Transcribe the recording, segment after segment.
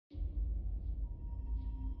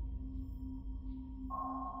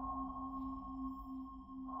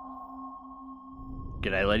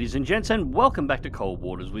G'day ladies and gents, and welcome back to Cold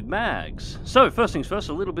Waters with Mags. So first things first,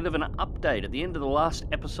 a little bit of an update. At the end of the last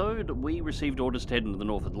episode, we received orders to head into the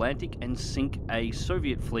North Atlantic and sink a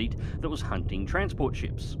Soviet fleet that was hunting transport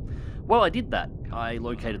ships. Well, I did that. I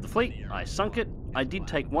located the fleet, I sunk it, I did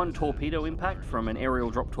take one torpedo impact from an aerial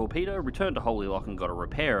drop torpedo, returned to Holy Lock and got a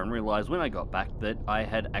repair, and realised when I got back that I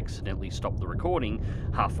had accidentally stopped the recording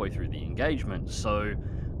halfway through the engagement, so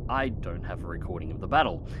I don't have a recording of the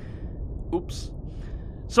battle. Oops.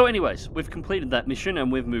 So anyways, we've completed that mission and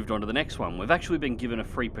we've moved on to the next one. We've actually been given a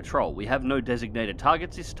free patrol. We have no designated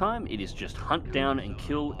targets this time. It is just hunt down and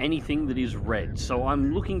kill anything that is red. So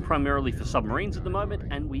I'm looking primarily for submarines at the moment,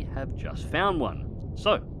 and we have just found one.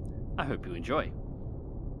 So, I hope you enjoy.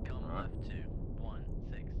 Helm left to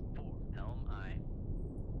 164. Helm I.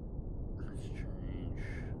 Let's change.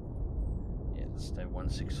 Yeah, let's stay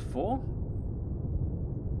 164.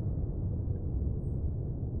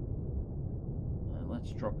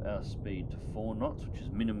 Let's drop our speed to 4 knots, which is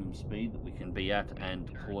minimum speed that we can be at, and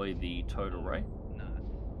deploy the towed array. Knots.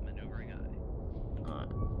 Maneuvering I. Alright.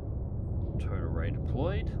 Towed array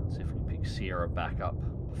deployed. Let's see if we can pick Sierra back up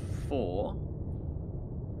before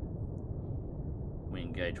we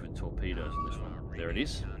engage with torpedoes in this one. There it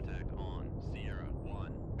is. Contact on Sierra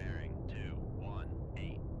 1, bearing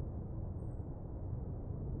 218.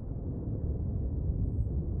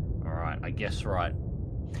 Alright, I guess right.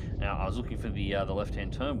 Now, I was looking for the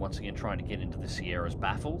left-hand turn, once again trying to get into the Sierra's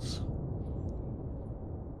baffles.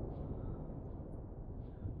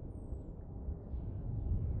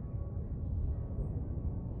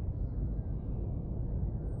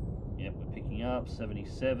 Yep, we're picking up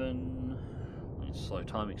 77. Let's slow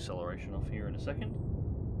time acceleration off here in a second.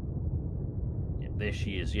 Yep, there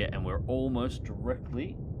she is, yeah, and we're almost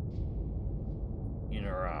directly in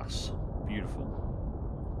her ass. Beautiful.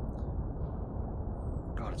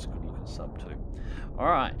 God, it's a good looking sub too.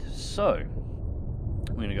 Alright, so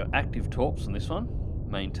we're going to go active torps on this one.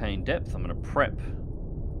 Maintain depth. I'm going to prep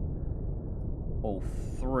all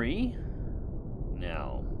three.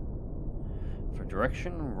 Now, for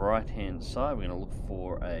direction, right hand side, we're going to look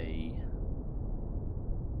for a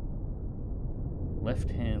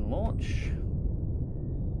left hand launch.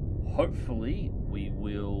 Hopefully, we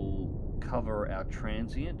will cover our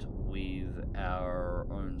transient with our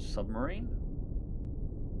own submarine.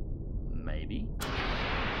 Maybe.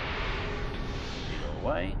 Either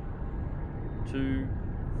way. 2,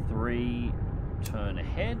 3, turn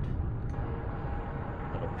ahead.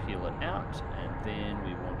 That'll peel it out, and then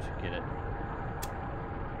we want to get it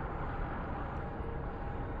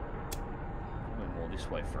going more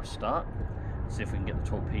this way for a start. See if we can get the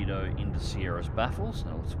torpedo into Sierra's baffles.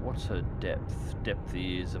 Now, what's her depth? Depth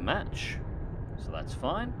is a match, so that's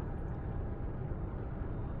fine.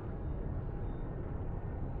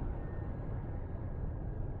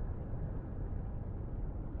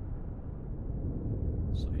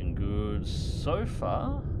 So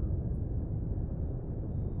far,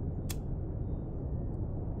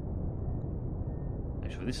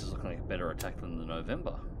 actually this is looking like a better attack than the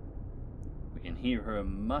November. We can hear her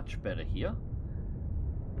much better here.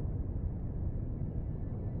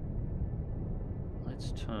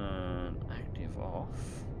 Let's turn active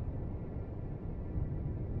off.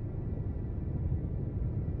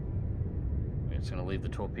 We're just going to leave the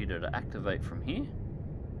torpedo to activate from here.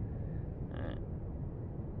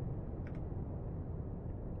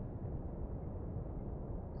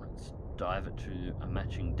 Dive it to a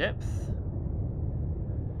matching depth,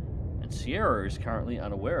 and Sierra is currently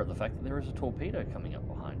unaware of the fact that there is a torpedo coming up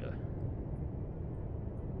behind her.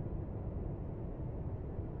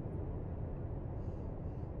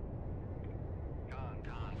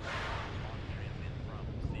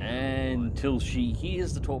 Until she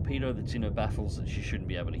hears the torpedo that's in her baffles that she shouldn't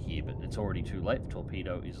be able to hear, but it's already too late. The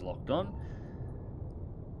torpedo is locked on.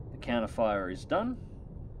 The counterfire is done.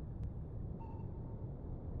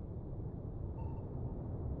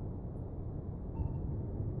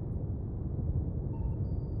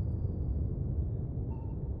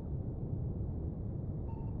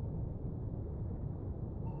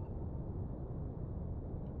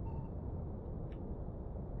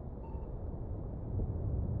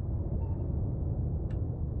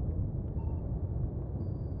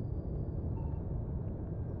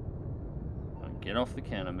 Get off the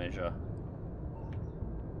countermeasure.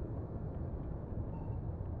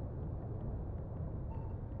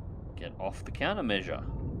 Get off the countermeasure.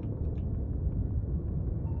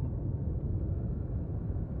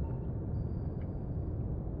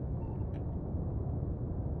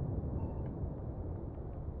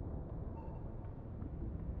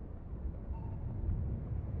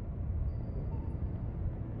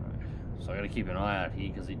 So I got to keep an eye out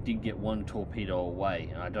here because it did get one torpedo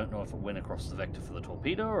away, and I don't know if it went across the vector for the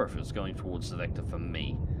torpedo or if it's going towards the vector for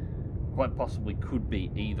me. Quite possibly could be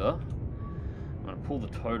either. I'm going to pull the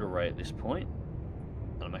towed array at this point,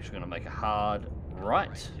 and I'm actually going to make a hard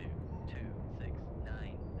right.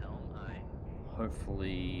 2269 helm I.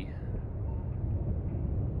 Hopefully.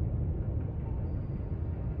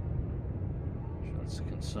 That's a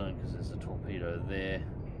concern because there's a torpedo there.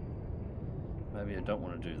 Maybe I don't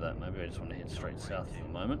want to do that. Maybe I just want to head straight south for the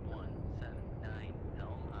moment. 179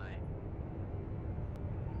 helm I.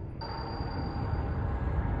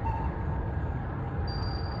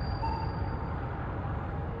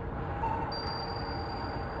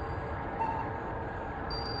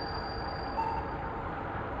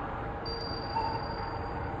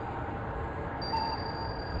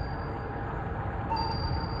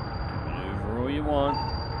 Maneuver all you want.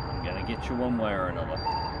 I'm going to get you one way or another.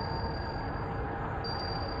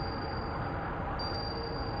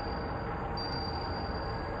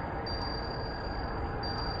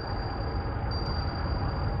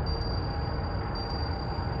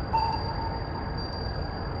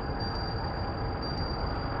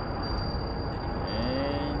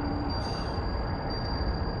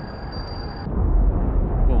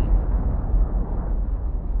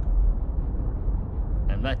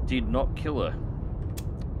 That did not kill her.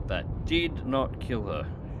 That did not kill her.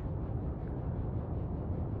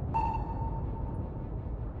 Come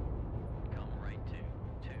right to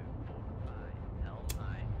 245 helm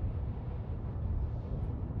I.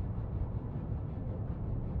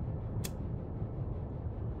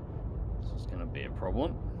 This is going to be a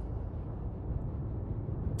problem.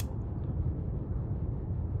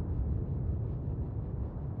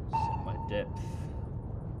 Set my depth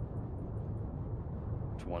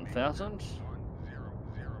to 1000.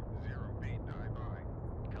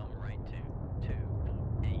 Come right to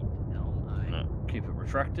 248 helm I. No, keep it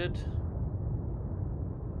retracted.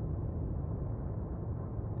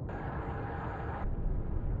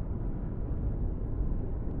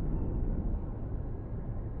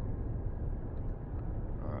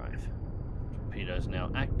 Alright. Torpedo's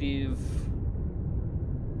now active.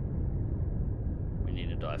 We need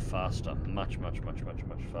to dive faster. Much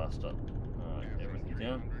faster. Alright, everything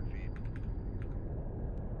down.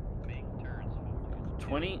 Make turns for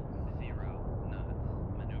 20. 0 knots.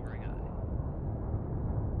 Maneuvering eye.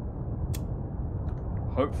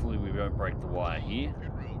 Hopefully we won't break the wire here.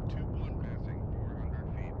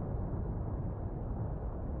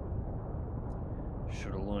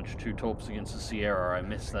 Should have launched 2 torps against the Sierra. I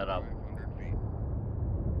messed that up.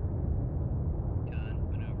 Con,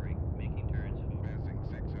 maneuvering, making turns for Passing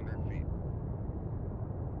 600 feet.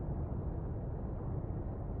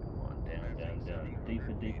 Come on, down.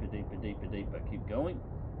 Deeper. Keep going.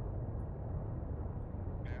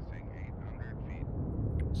 Passing 800 feet.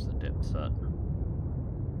 What's the depth at?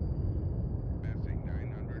 Passing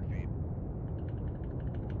 900 feet.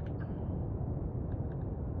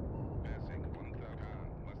 Passing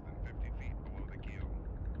 1,000. Less than 50 feet below the keel.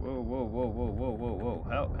 Whoa.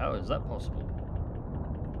 How is that possible?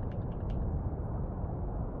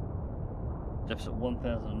 Depth's at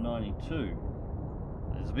 1092.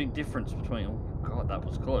 There's a big difference between. Oh god, that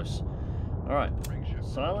was close. Alright,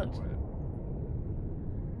 silent.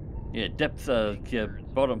 Yeah, depth,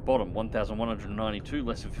 bottom, 1192,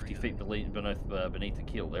 less than 50 feet beneath the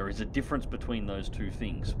keel. There is a difference between those two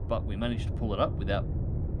things, but we managed to pull it up without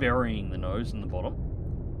burying the nose in the bottom.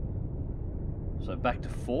 So back to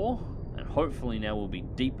 4, and hopefully now we'll be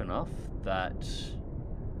deep enough that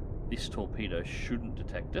this torpedo shouldn't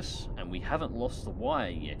detect us, and we haven't lost the wire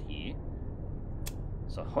yet here.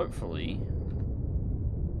 So hopefully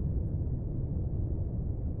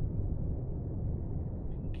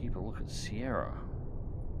we can keep a look at Sierra.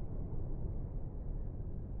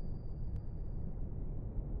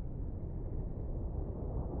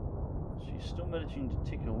 She's still managing to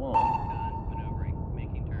tick along. Con, maneuvering,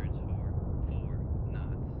 making turns for 4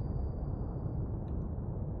 knots.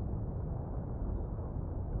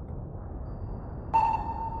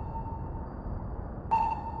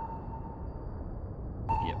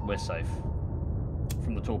 Yep, we're safe.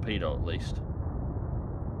 From the torpedo, at least.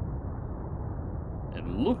 It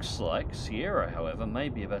looks like Sierra, however, may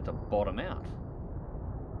be about to bottom out.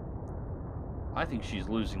 I think she's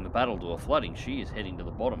losing the battle to a flooding. She is heading to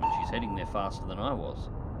the bottom, and she's heading there faster than I was.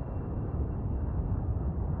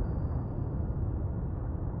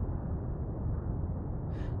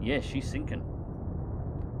 Yeah, she's sinking.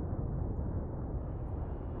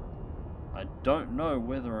 I don't know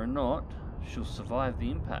whether or not she'll survive the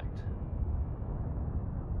impact.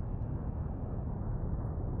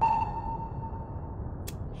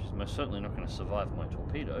 She's She's most certainly not going to survive my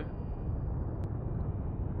torpedo.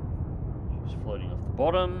 She's floating off the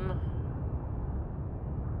bottom,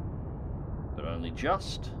 but only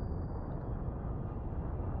just.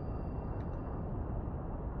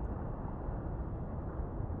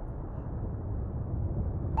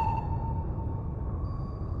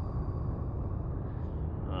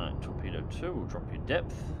 Alright, torpedo 2 will drop your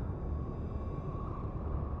depth.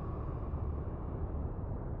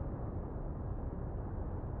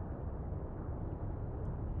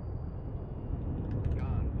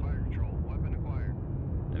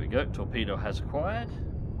 Go. Torpedo has acquired.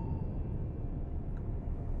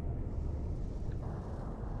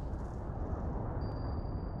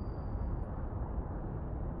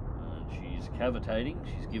 And she's cavitating.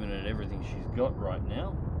 She's giving it everything she's got right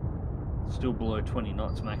now. Still below 20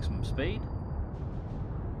 knots maximum speed.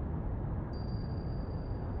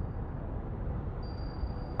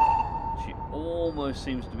 She almost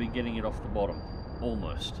seems to be getting it off the bottom.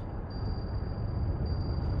 Almost.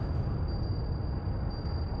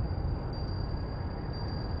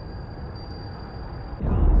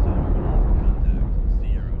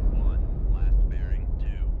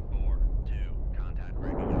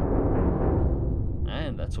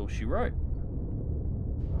 That's all she wrote.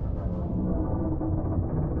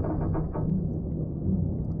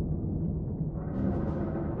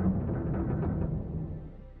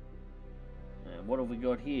 And what have we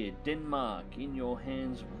got here? Denmark, in your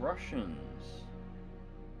hands, Russians.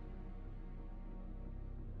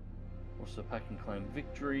 Also pack and claim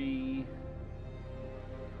victory.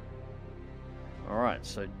 Alright,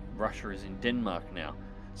 so Russia is in Denmark now.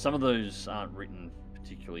 Some of those aren't written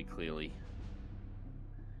particularly clearly.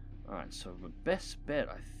 Alright, so the best bet,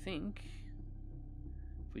 I think,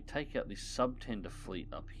 if we take out this sub-tender fleet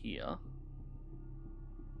up here,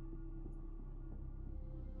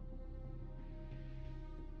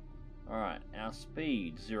 alright, our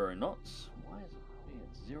speed, 0 knots. Why is it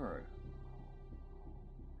at 0?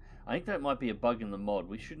 I think that might be a bug in the mod.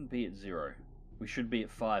 We shouldn't be at 0. We should be at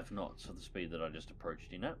 5 knots for the speed that I just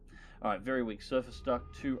approached in at. Alright, very weak surface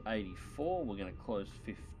duct, 284. We're going to close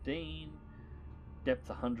 15. Depth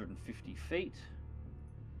 150 feet.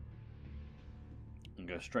 And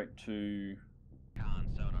go straight to... Con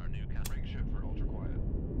sonar new rig shift for ultra quiet.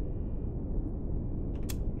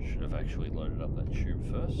 Should have actually loaded up that tube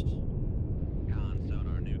first. Con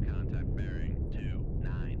sonar new contact bearing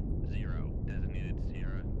 290. Designated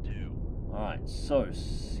Sierra 2. Alright, so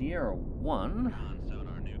Sierra 1. Con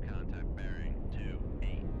sonar new contact bearing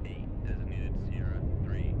 288. Designated Sierra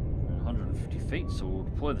 3. 150 feet, so we'll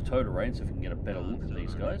deploy the total range so we can get a better look at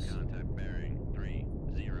these guys. Contact bearing 300.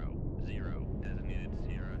 Designated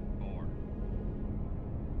Sierra 4.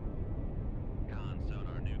 Con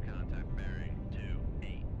sonar new contact bearing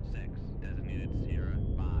 286. Designated Sierra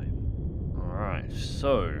 5. Alright,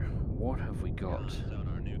 so what have we got? Con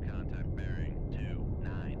sonar new contact bearing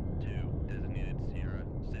 292. Designated Sierra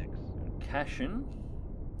 6. Cashin.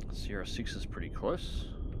 Sierra 6 is pretty close.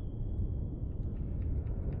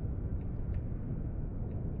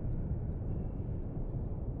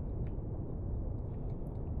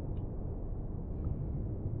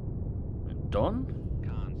 Don?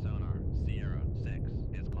 Con sonar Sierra 6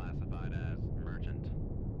 is classified as merchant.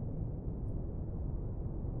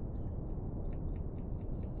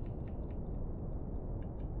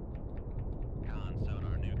 Con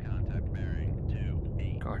sonar new contact bearing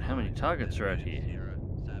 289. God, how many targets are out here? Sierra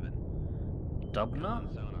 7. Dubna? Con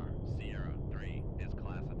sonar Sierra 3 is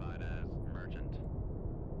classified as merchant.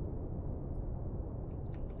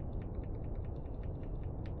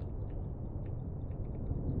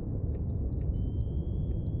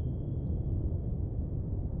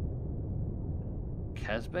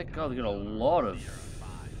 Kazbek? God, they've got a lot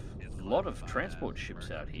of transport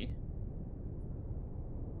ships out here.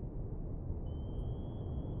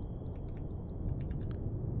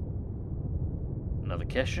 Another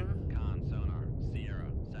Keshin. Con sonar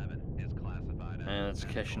Sierra 7 is classified as And it's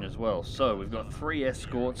Keshin as well. So we've got 3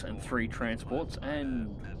 escorts and 3 transports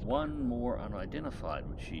and 1 more unidentified,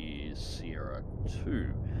 which is Sierra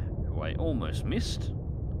 2, who I almost missed.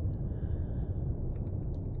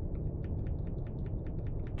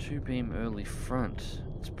 2-beam early front.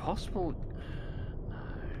 It's possible... No.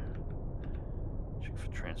 Check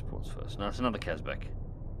for transports first. No, it's another Kazbek.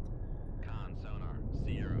 Con sonar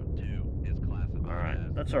Sierra 2 is classified Alright,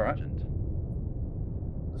 as that's alright. merchant.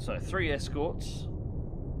 So 3 escorts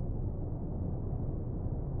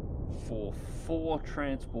for 4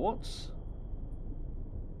 transports.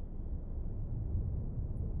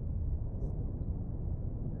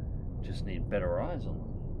 Just need better eyes on them.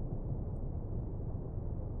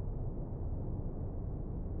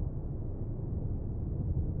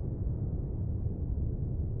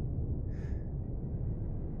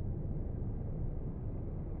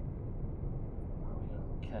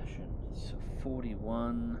 Cashin? So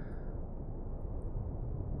 41.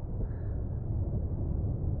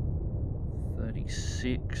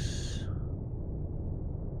 36.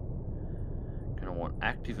 Gonna want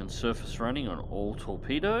active and surface running on all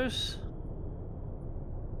torpedoes.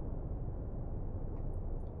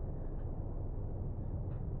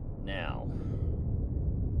 Now,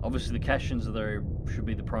 obviously the Cashins are there, should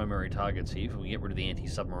be the primary targets here. If we get rid of the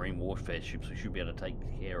anti-submarine warfare ships, we should be able to take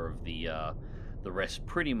care of the rest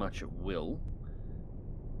pretty much at will.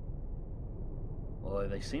 Although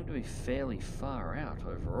they seem to be fairly far out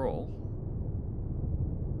overall.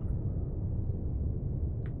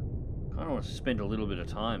 I want to spend a little bit of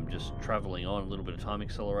time just travelling on, a little bit of time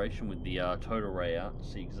acceleration with the total ray out and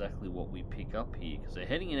see exactly what we pick up here, because they're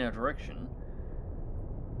heading in our direction.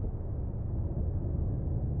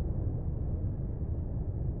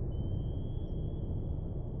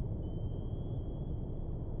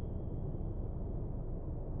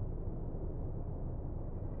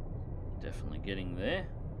 Definitely getting there.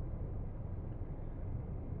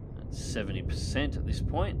 At 70% at this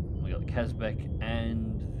point. We got the Kazbek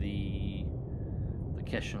and the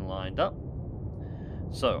Keshin lined up.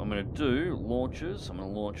 So I'm going to do launches. I'm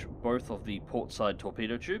going to launch both of the port side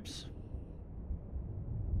torpedo tubes.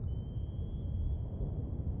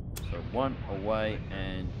 So 1 away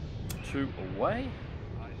and 2 away.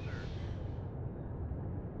 Aye, sir.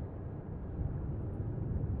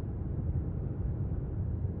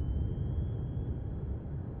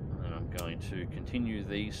 And I'm going to continue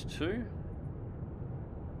these two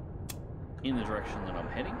in the direction that I'm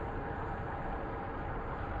heading.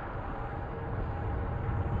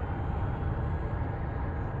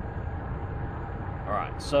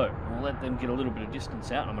 Alright, so we'll let them get a little bit of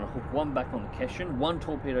distance out. I'm going to hook one back on the Keshin. One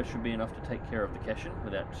torpedo should be enough to take care of the Keshin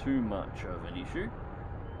without too much of an issue.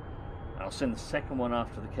 I'll send the second one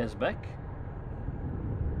after the Kazbek.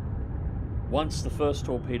 Once the first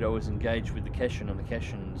torpedo is engaged with the Keshin and the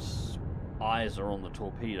Keshin's eyes are on the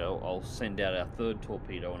torpedo, I'll send out our third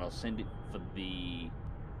torpedo and I'll send it for the...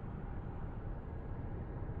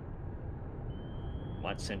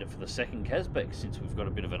 Might send it for the second Kazbek since we've got a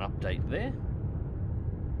bit of an update there.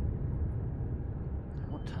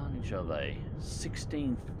 What tonnage are they?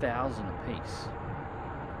 16,000 apiece.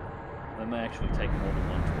 They may actually take more than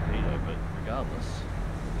one torpedo, but regardless,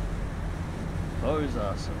 those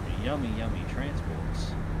are some yummy, yummy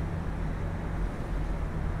transports.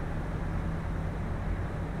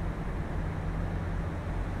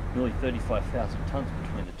 Nearly 35,000 tons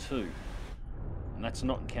between the two. And that's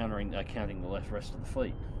not counting the rest of the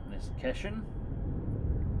fleet. And there's the Keshin.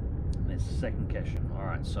 And there's the second Keshin.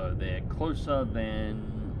 Alright, so they're closer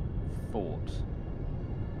than thought.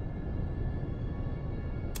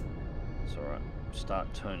 It's alright.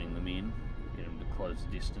 Start turning them in. Get them to close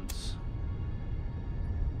the distance.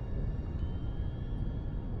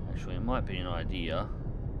 Actually, it might be an idea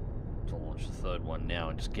to launch the third one now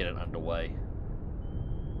and just get it underway.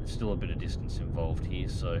 There's still a bit of distance involved here,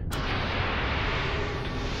 so...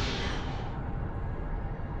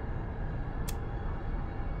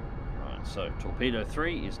 Right, so torpedo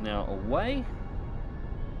 3 is now away.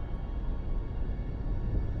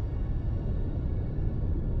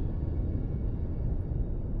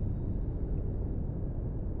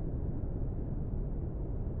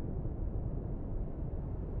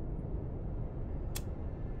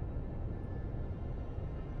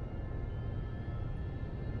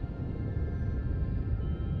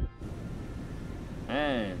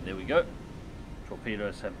 And there we go.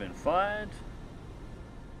 Torpedoes have been fired.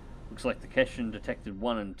 Looks like the Keshin detected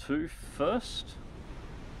 1 and 2 first.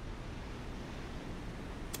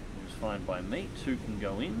 It was fine by me. 2 can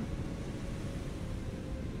go in.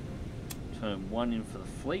 Turn 1 in for the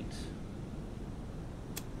fleet.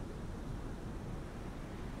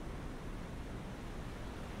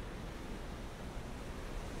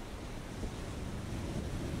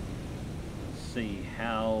 See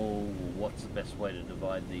what's the best way to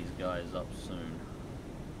divide these guys up soon.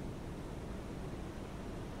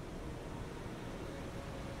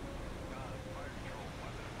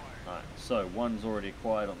 Alright, so one's already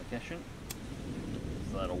acquired on the Keshin,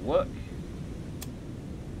 so that'll work.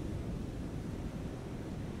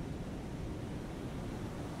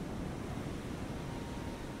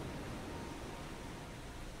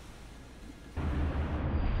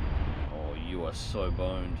 Oh, you are so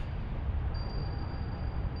boned.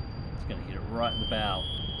 Going to hit it right in the bow.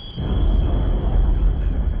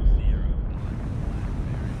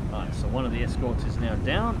 Alright, so one of the escorts is now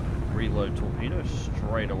down. Reload torpedo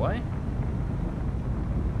straight away.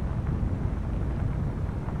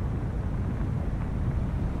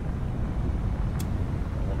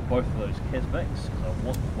 I want both of those Kesbeks because I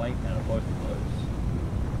want the weight out of both of those.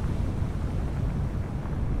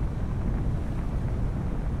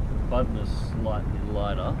 The Button is slightly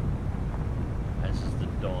lighter, as is the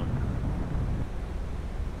Don.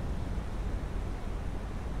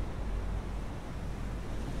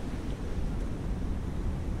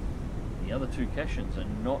 The other two Cations are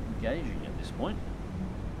not engaging at this point.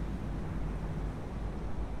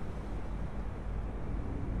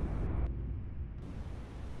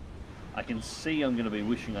 I can see I'm going to be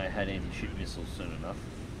wishing I had anti-ship missiles soon enough.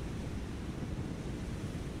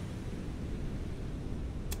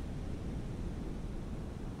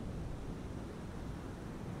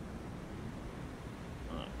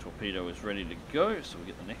 Torpedo is ready to go, so we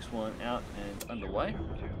get the next one out and underway.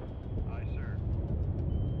 Aye, sir.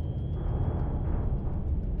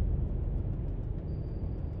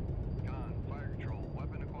 Con, fire control,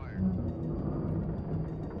 weapon acquired.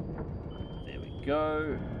 There we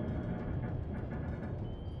go.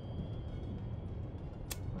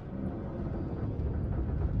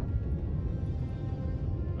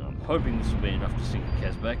 I'm hoping this will be enough to sink a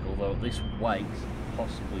Kesbek, although at this weight,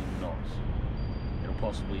 possibly not. It'll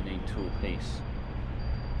possibly need two apiece.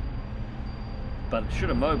 But it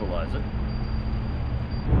should immobilize it.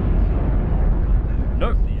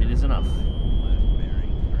 Nope, it is enough.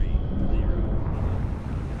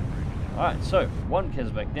 Alright, so one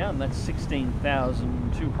Kesbek down, that's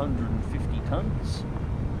 16,250 tons.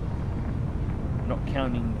 Not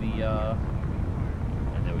counting the,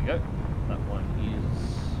 and there we go. That one is...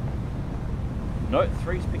 No,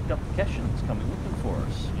 3's picked up the Cashin that's coming looking for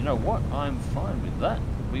us. You know what? I'm fine with that.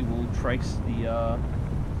 We will trace the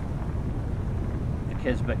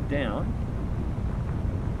Kesbek down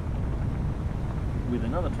with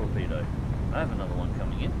another torpedo. I have another one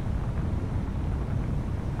coming in.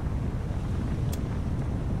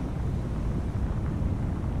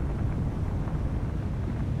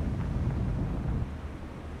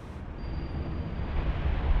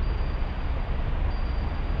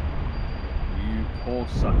 Poor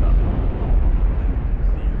sucker.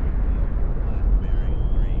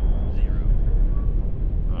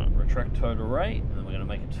 Alright, retract towed array, and then we're going to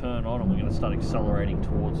make a turn on and we're going to start accelerating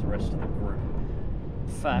towards the rest of the group.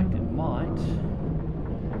 In fact, it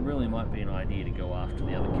really might be an idea to go after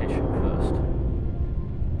the other Keshin first.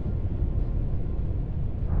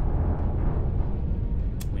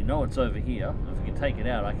 We know it's over here. If we can take it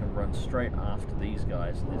out, I can run straight after these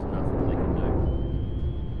guys and there's nothing they can do.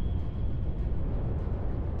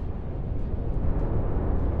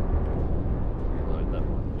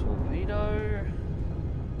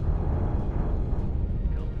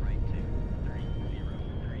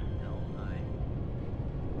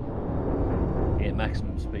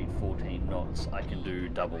 Maximum speed 14 knots, I can do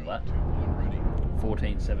double that.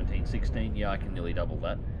 14, 17, 16, yeah, I can nearly double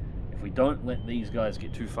that. If we don't let these guys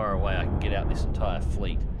get too far away, I can get out this entire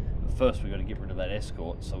fleet. But first we've got to get rid of that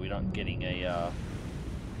escort so we don't getting a...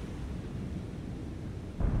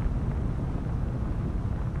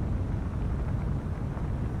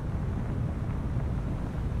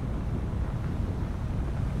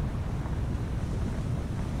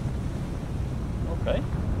 Okay.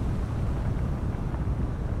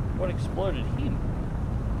 What exploded him?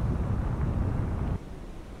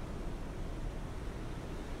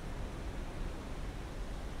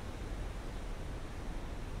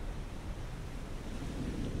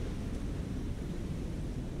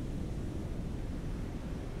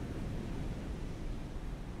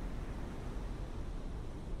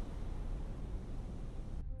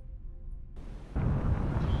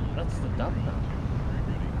 That's the Dubner.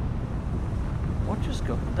 What just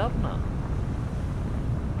got the Dubner?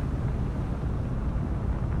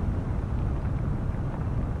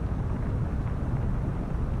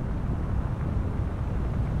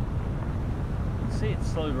 See, it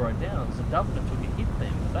slowed right down. The Dubner took a hit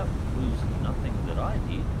then, but that was nothing that I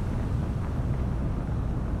did.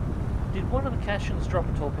 Did one of the Cashins drop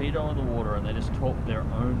a torpedo in the water and they just torped their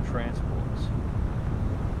own transports?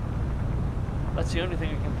 That's the only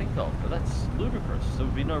thing I can think of, but that's ludicrous. There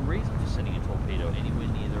would be no reason for sending a torpedo anywhere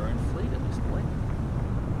near their own fleet at this point.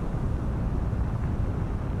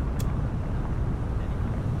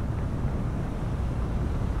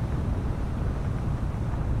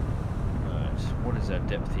 What is our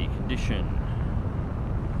depth here? Condition.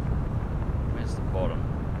 Where's the bottom?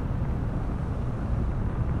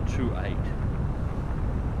 2.8.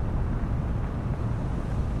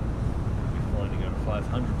 We're flying to go to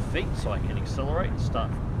 500 feet so I can accelerate and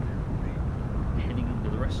start heading into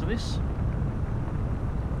the rest of this.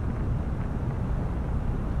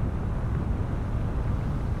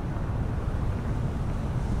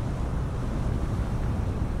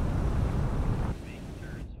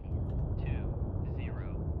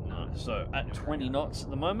 So at 20 knots at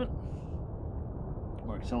the moment,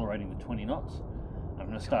 we're accelerating to 20 knots. I'm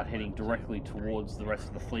going to start heading directly towards the rest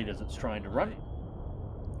of the fleet as it's trying to run.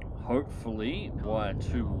 Hopefully, wire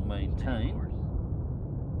 2 will maintain.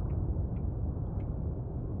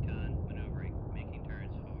 Con maneuvering, making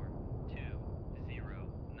turns for 20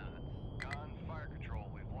 knots. Con fire control,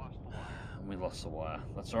 we've lost the wire. And we lost the wire.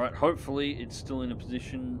 That's alright. Hopefully, it's still in a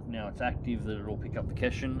position, now it's active, that it'll pick up the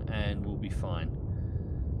Keshin and we'll be fine.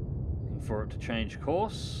 Looking for it to change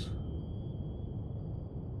course.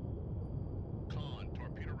 Con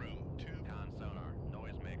torpedo room 2. Con sonar,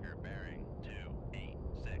 noisemaker, bearing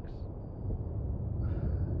 286.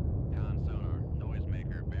 Con sonar,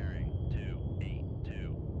 noisemaker, bearing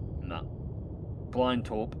 282. Nah. Blind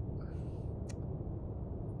torp.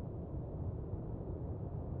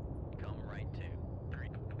 Come right to 3.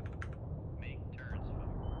 Make turns for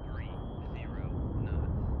 30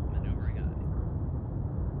 knots. Maneuvering eye.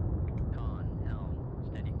 Con helm,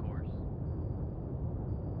 steady course.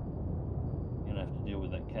 Gonna have to deal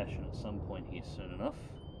with that Keshin at some point here soon enough.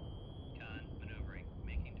 Con maneuvering,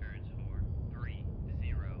 making turns for 30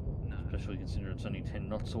 knots. Especially considering it's only 10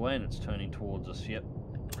 knots away and it's turning towards us. Yep.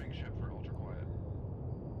 Ring ship for ultra quiet.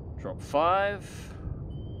 Drop 5.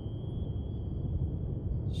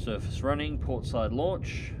 Surface running, port side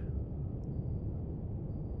launch.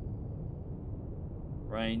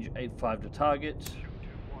 Range 85 to target. Shoot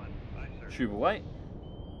 2-1. Aye, sir. Tube away.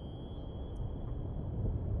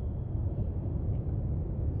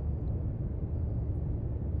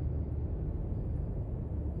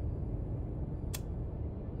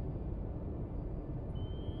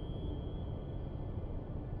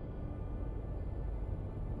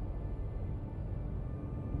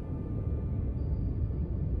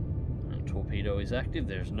 Torpedo is active.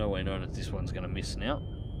 There's no way known that this one's going to miss now.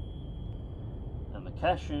 And the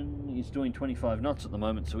Keshin is doing 25 knots at the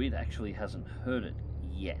moment, so it actually hasn't heard it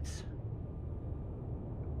yet.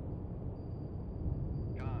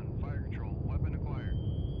 Con fire control, weapon acquired.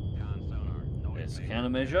 Con sonar, There's the noisemaker,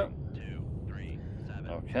 countermeasure. 237.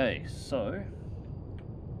 Okay, so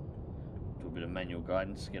do a bit of manual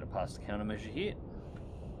guidance to get it past the countermeasure here.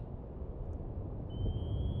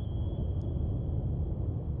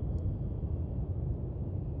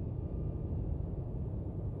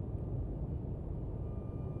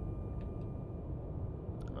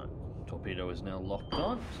 Torpedo is now locked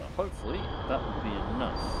on, so hopefully that will be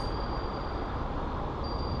enough.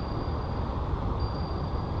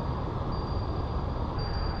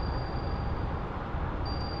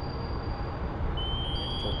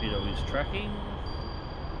 And torpedo is tracking.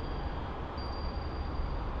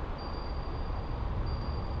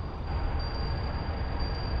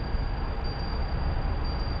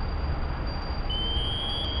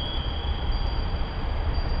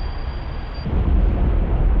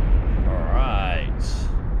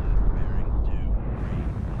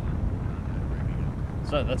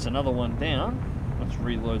 So that's another one down. Let's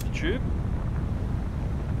reload the tube.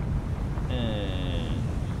 And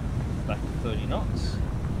back to 30 knots.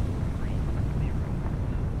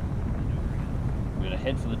 We're going to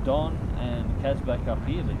head for the Don and the Kaz back up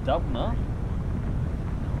here. The Dubner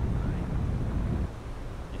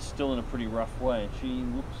is still in a pretty rough way. She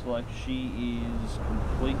looks like she is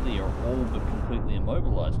completely or all but completely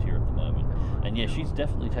immobilized here at the moment. And yeah, she's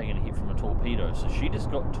definitely taken a hit from a torpedo. So she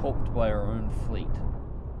just got torped by her own fleet.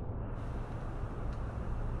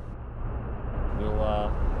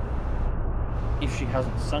 We'll, if she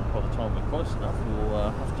hasn't sunk by the time we're close enough, we'll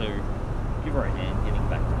have to give her a hand getting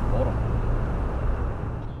back to the bottom.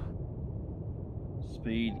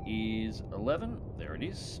 Speed is 11. There it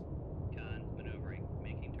is. Con maneuvering,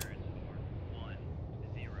 making turns for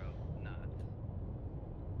 10 knots.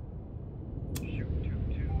 Shoot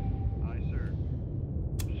 2-2. Aye, sir.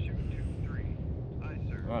 Shoot 2-3. Aye,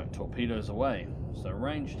 sir. Right, torpedoes away. So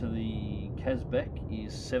range to the Kazbek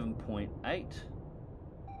is 7.8.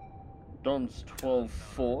 Don's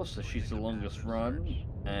 12.4, so she's the longest run.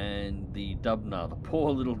 And the Dubner, the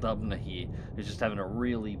poor little Dubner here, is just having a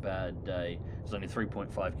really bad day. It's only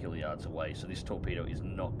 3.5 kiluyards away, so this torpedo is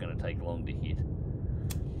not going to take long to hit.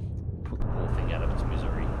 Put the poor thing out of its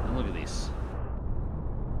misery. And look at this.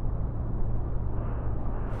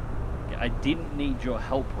 Yeah, I didn't need your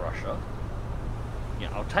help, Russia.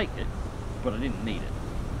 Yeah, I'll take it, but I didn't need it.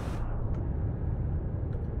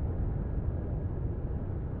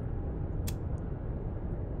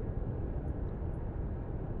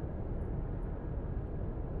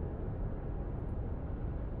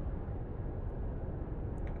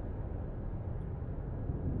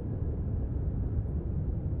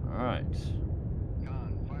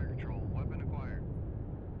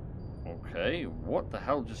 Okay, what the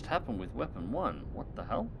hell just happened with weapon 1? What the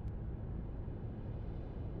hell?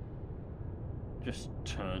 Just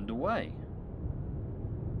turned away.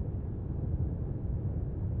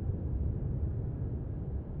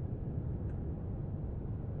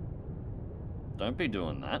 Don't be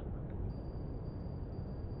doing that.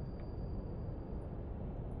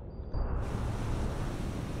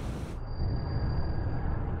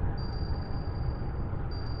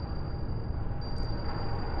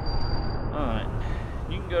 Alright,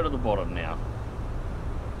 you can go to the bottom now.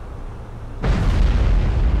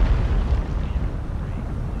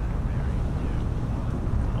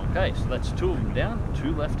 Okay, so that's 2 of them down,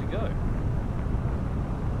 2 left to go.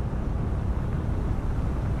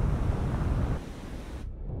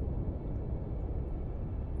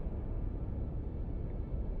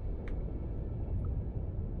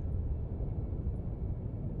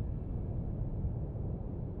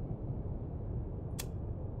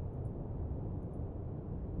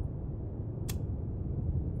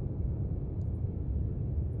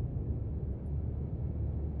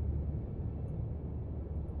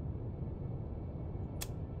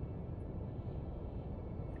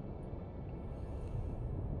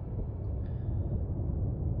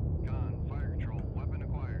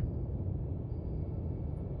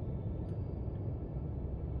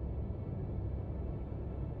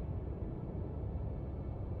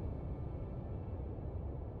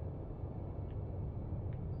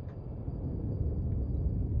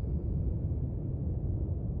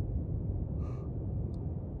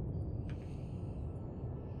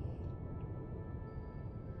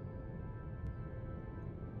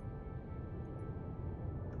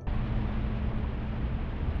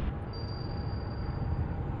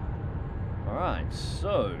 Alright,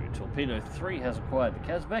 so Torpedo 3 has acquired the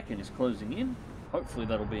Kazbek and is closing in. Hopefully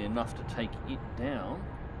that'll be enough to take it down.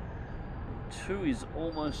 2 is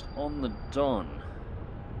almost on the Don.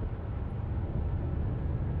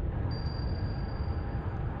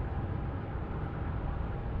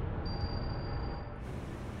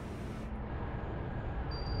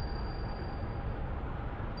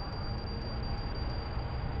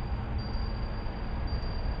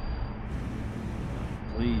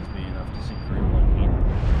 Please be enough to sink her in one hit.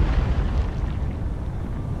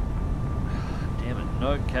 Damn it,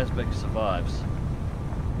 no, Kazbek survives.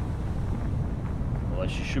 Although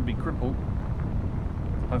she should be crippled.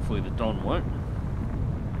 Hopefully the Don won't.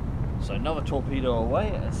 So another torpedo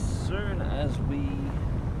away as soon as we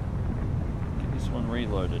get this one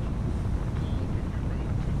reloaded.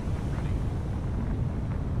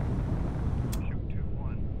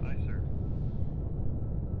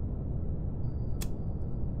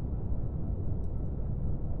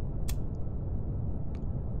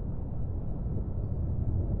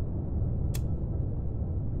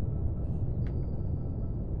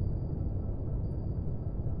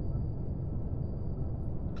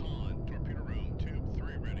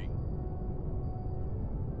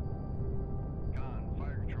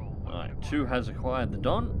 Two has acquired the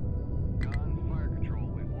Don. Fire control,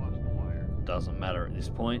 we've lost the wire. Doesn't matter at this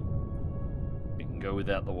point. We can go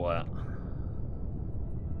without the wire.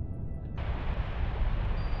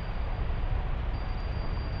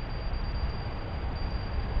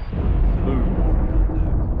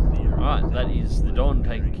 Boom. Alright, that is the Don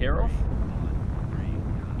taken care of.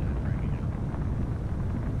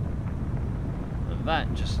 And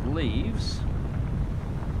that just leaves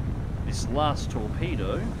this last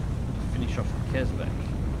torpedo. Finish off the Kazbek.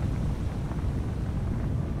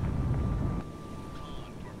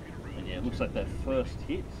 And yeah, it looks like that first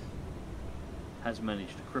hit has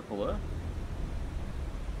managed to cripple her.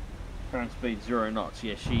 Current speed 0 knots.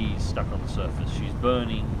 Yeah, she's stuck on the surface. She's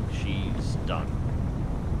burning. She's done.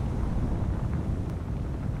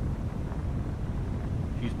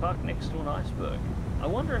 She's parked next to an iceberg. I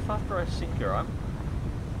wonder if after I sink her, I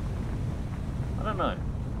don't know.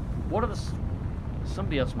 What are the...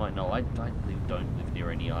 Somebody else might know. I don't live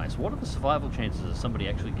near any ice. What are the survival chances of somebody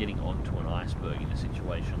actually getting onto an iceberg in a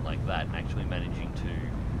situation like that and actually managing to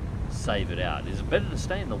save it out? Is it better to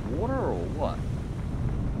stay in the water or what?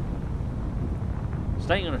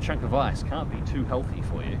 Staying on a chunk of ice can't be too healthy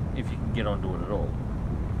for you if you can get onto it at all.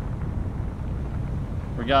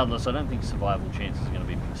 Regardless, I don't think survival chances are going to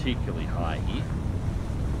be particularly high here.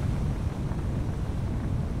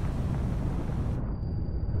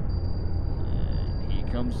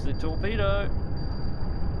 Comes the torpedo.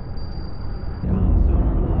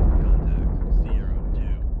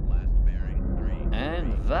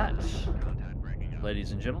 And that,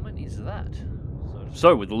 ladies and gentlemen, is that. So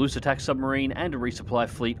So, with the loose attack submarine and a resupply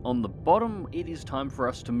fleet on the bottom, it is time for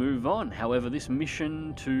us to move on. However, this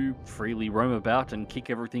mission to freely roam about and kick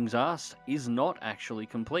everything's ass is not actually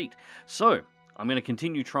complete. So, I'm going to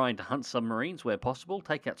continue trying to hunt submarines where possible,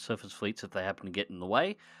 take out surface fleets if they happen to get in the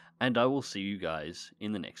way, and I will see you guys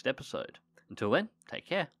in the next episode. Until then, take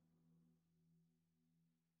care.